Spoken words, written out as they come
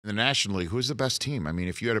In the National League, who's the best team? I mean,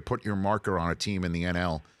 if you had to put your marker on a team in the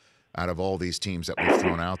NL out of all these teams that we've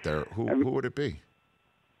thrown out there, who would it be?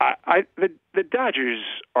 The Dodgers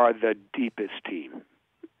are the deepest team.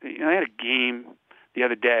 You know, they had a game the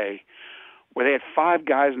other day where they had 5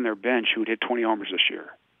 guys on their bench who had hit 20 homers this year.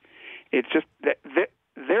 It's just that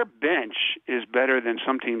their bench is better than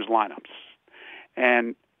some teams' lineups.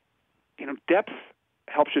 And, you know, depth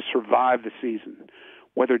helps you survive the season.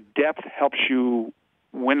 Whether depth helps you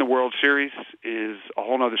win the World Series is a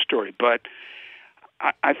whole other story. But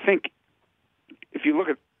I think if you look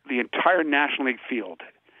at the entire National League field,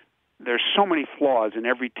 there's so many flaws in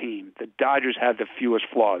every team. The Dodgers have the fewest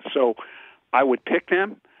flaws. So I would pick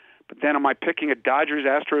them. But then am I picking a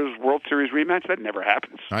Dodgers-Astros World Series rematch? That never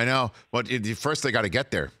happens. I know. But first they got to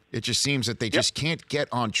get there. It just seems that they just can't get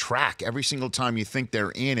on track. Every single time you think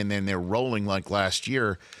they're in and then they're rolling like last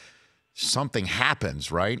year, something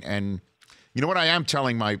happens, right? And you know what I am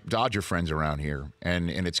telling my Dodger friends around here, and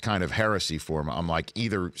it's kind of heresy for them. I'm like,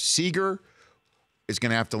 either Seager is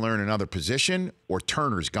going to have to learn another position or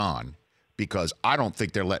Turner's gone, because I don't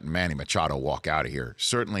think they're letting Manny Machado walk out of here.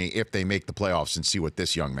 Certainly if they make the playoffs and see what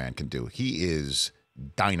this young man can do. He is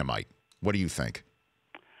dynamite. What do you think?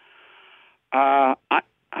 I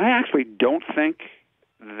actually don't think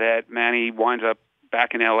that Manny winds up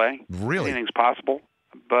back in L.A. Really? Anything's possible.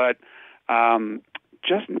 But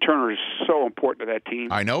Justin Turner is so important to that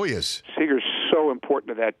team. I know he is. Seager's so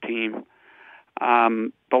important to that team.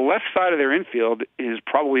 The left side of their infield is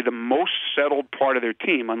probably the most settled part of their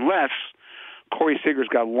team, unless Corey Seager's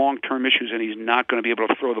got long-term issues and he's not going to be able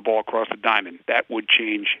to throw the ball across the diamond. That would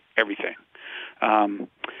change everything.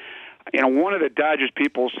 You know, one of the Dodgers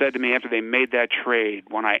people said to me after they made that trade,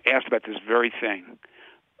 when I asked about this very thing,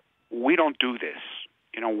 we don't do this.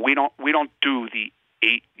 You know, we don't do the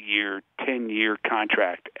 8-year, 10-year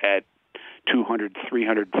contract at $200,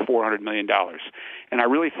 $300, $400 million. And I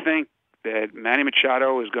really think that Manny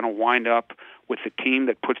Machado is going to wind up with the team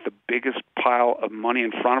that puts the biggest pile of money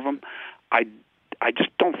in front of him. I just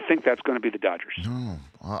don't think that's going to be the Dodgers. No.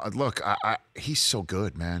 Look, he's so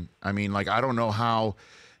good, man. I mean, like, I don't know how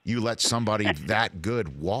you let somebody that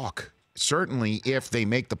good walk. Certainly, if they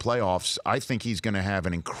make the playoffs, I think he's going to have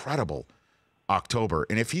an incredible October.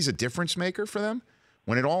 And if he's a difference maker for them,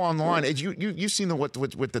 when it all on the line, you've seen what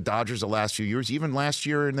the Dodgers the last few years, even last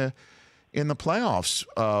year in the playoffs,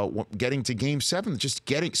 getting to Game 7, just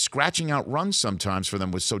scratching out runs sometimes for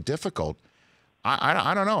them was so difficult.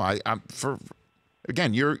 I don't know.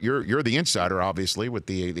 Again, you're the insider, obviously, with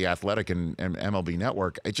the Athletic and MLB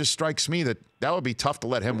Network. It just strikes me that would be tough to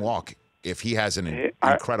let him walk if he has an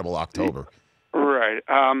incredible October. Right.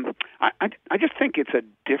 I just think it's a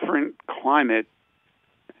different climate.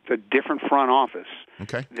 It's a different front office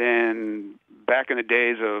than back in the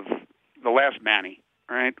days of the last Manny.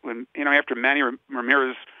 Right, when after Manny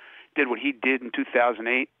Ramirez did what he did in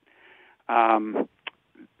 2008,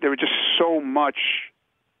 there was just so much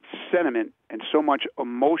sentiment and so much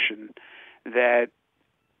emotion that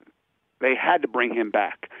they had to bring him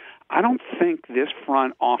back. I don't think this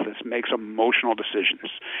front office makes emotional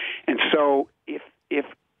decisions, and so if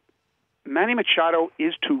Manny Machado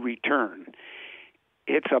is to return,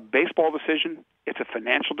 it's a baseball decision. It's a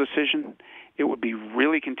financial decision. It would be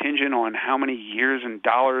really contingent on how many years and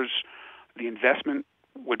dollars the investment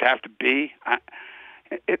would have to be. I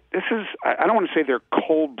don't want to say they're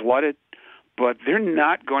cold-blooded, but they're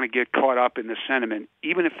not going to get caught up in the sentiment,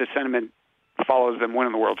 even if the sentiment follows them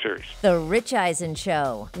winning the World Series. The Rich Eisen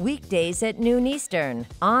Show, weekdays at noon Eastern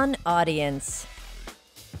on Audience.